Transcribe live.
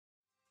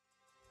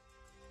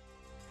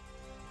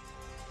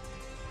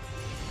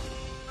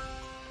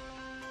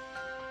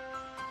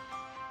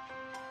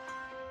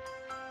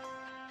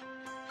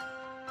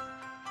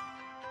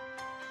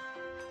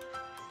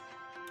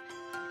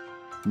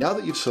Now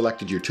that you've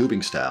selected your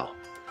tubing style,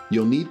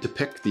 you'll need to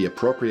pick the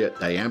appropriate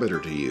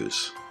diameter to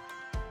use.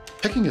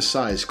 Picking a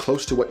size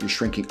close to what you're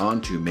shrinking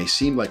onto may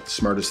seem like the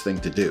smartest thing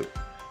to do,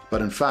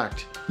 but in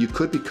fact, you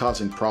could be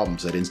causing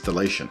problems at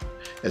installation,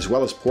 as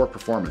well as poor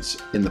performance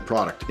in the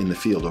product in the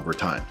field over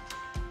time.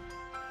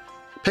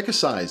 Pick a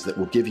size that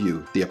will give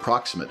you the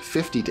approximate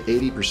 50 to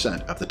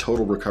 80% of the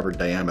total recovered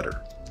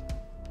diameter.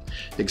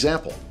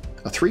 Example,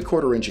 a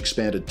 3/4 inch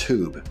expanded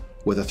tube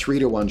with a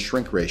 3:1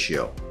 shrink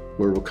ratio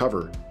will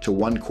recover to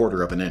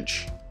 1/4 of an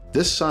inch.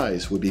 This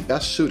size would be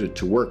best suited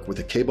to work with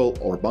a cable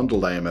or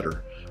bundle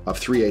diameter of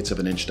 3/8 of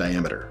an inch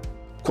diameter.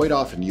 Quite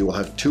often you will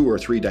have 2 or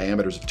 3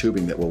 diameters of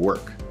tubing that will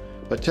work,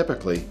 but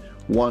typically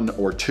 1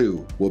 or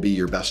 2 will be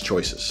your best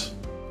choices.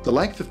 The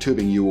length of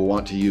tubing you will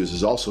want to use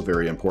is also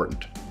very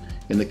important.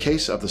 In the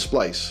case of the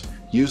splice,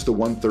 use the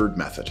 1/3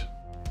 method.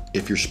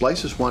 If your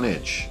splice is 1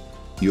 inch,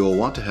 you will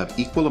want to have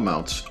equal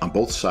amounts on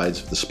both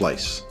sides of the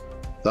splice,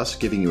 thus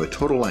giving you a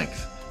total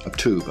length of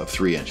tube of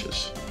 3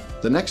 inches.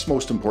 The next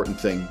most important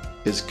thing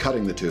is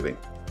cutting the tubing.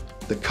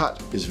 The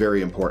cut is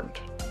very important.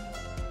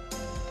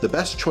 The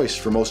best choice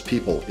for most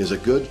people is a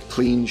good,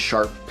 clean,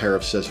 sharp pair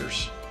of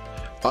scissors.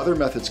 Other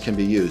methods can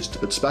be used,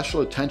 but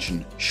special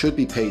attention should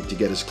be paid to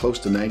get as close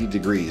to 90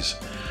 degrees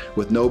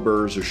with no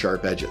burrs or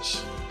sharp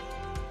edges.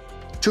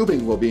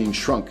 Tubing while being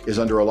shrunk is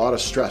under a lot of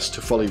stress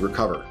to fully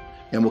recover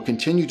and will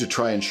continue to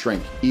try and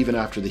shrink even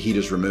after the heat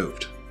is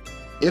removed.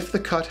 If the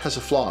cut has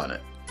a flaw in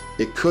it,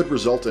 it could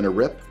result in a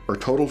rip or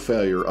total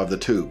failure of the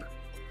tube.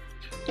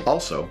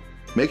 Also,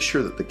 make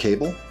sure that the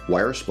cable,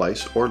 wire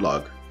splice, or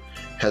lug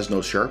has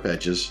no sharp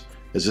edges,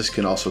 as this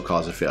can also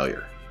cause a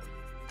failure.